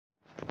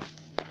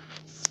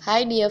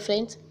Hi dear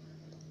friends,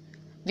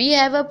 we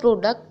have a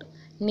product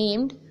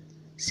named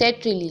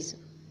Setrelease.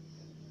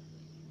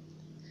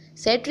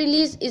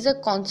 Setrelease is a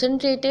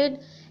concentrated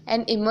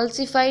and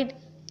emulsified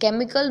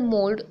chemical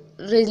mold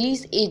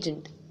release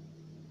agent.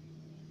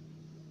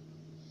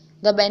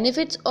 The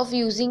benefits of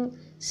using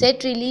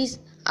Setrelease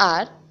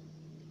are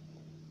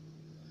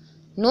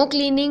no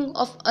cleaning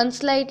of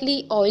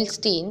unsightly oil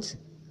stains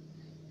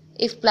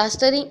if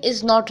plastering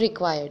is not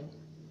required.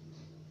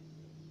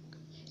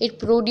 It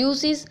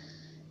produces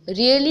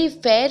really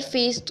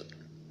fair-faced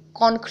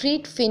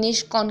concrete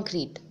finish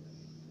concrete.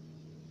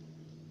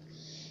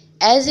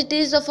 As it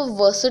is of a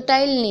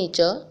versatile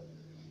nature,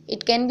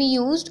 it can be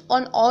used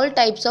on all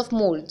types of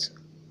molds.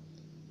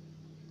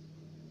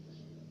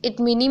 It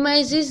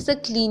minimizes the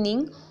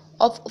cleaning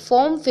of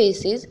foam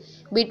faces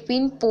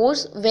between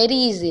pores very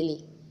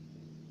easily.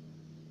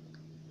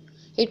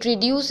 It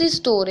reduces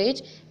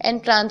storage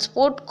and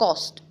transport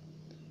cost.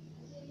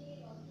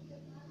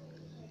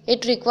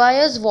 It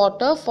requires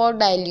water for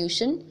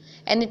dilution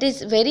and it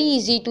is very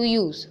easy to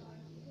use.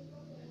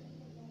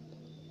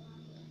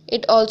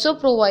 It also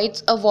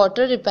provides a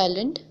water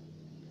repellent,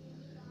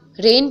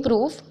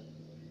 rainproof,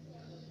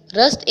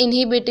 rust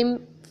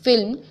inhibiting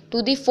film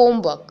to the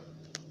foam work.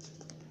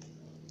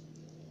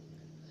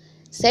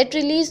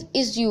 Setrelease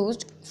is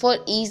used for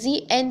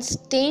easy and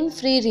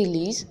stain-free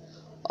release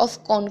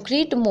of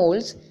concrete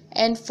molds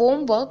and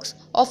foam works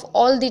of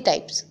all the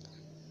types.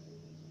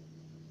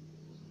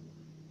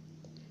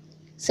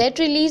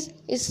 Setrelease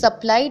is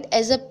supplied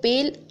as a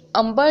pale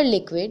umber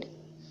liquid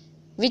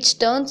which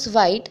turns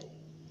white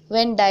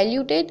when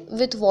diluted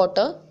with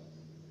water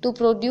to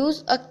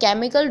produce a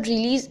chemical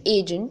release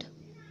agent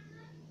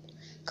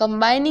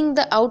combining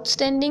the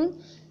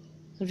outstanding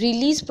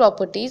release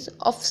properties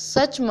of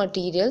such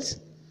materials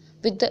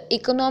with the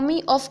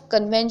economy of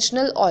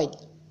conventional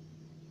oil.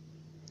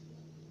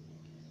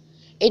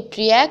 It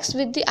reacts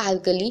with the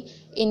alkali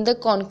in the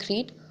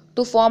concrete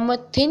to form a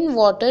thin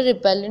water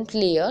repellent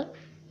layer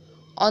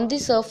on the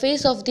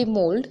surface of the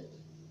mold,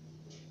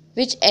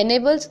 which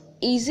enables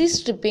easy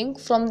stripping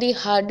from the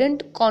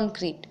hardened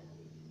concrete.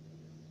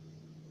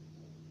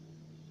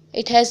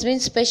 It has been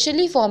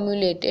specially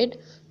formulated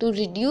to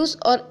reduce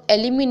or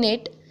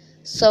eliminate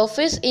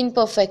surface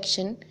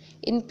imperfection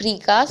in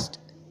precast,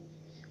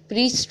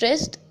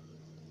 pre-stressed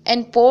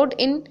and poured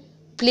in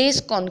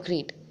place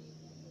concrete.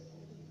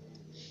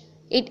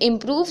 It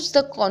improves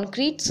the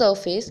concrete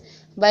surface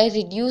by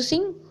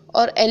reducing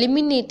or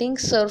eliminating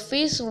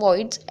surface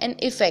voids and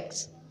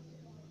effects.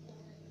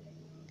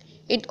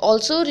 It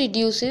also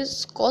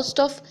reduces cost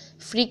of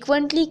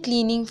frequently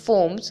cleaning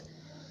foams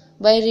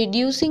by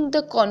reducing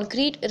the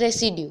concrete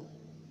residue.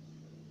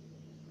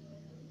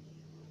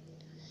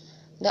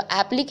 The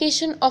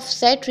application of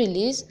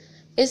Setrelease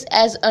is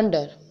as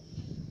under.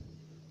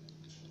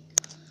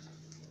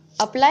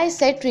 Apply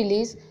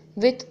Setrelease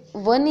with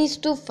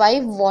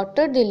 1:5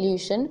 water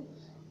dilution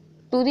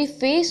to the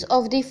face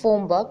of the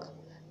foam work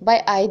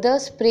by either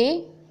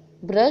spray,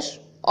 brush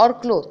or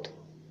cloth.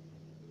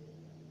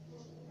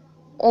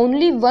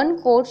 Only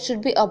one coat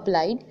should be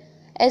applied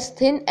as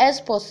thin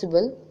as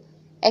possible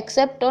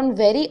except on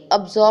very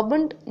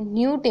absorbent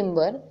new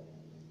timber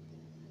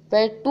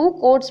where 2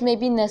 coats may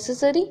be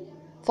necessary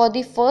for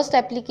the first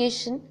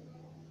application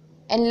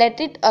and let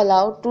it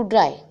allow to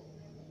dry.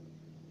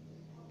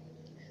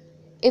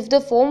 If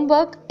the foam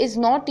work is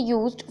not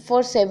used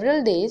for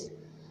several days,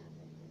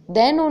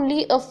 then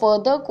only a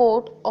further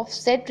coat of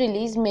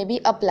Setrelease may be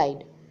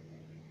applied.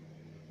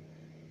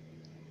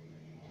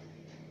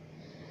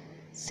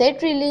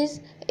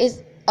 Setrelease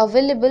is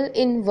available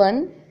in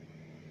 1,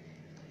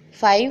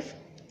 5,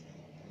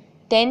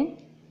 10,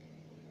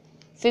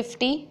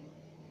 50,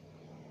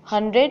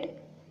 100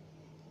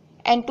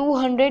 and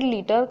 200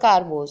 liter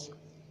carbos.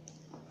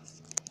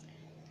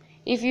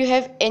 If you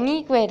have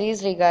any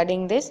queries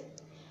regarding this,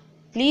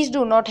 please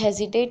do not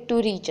hesitate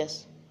to reach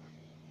us.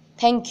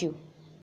 Thank you.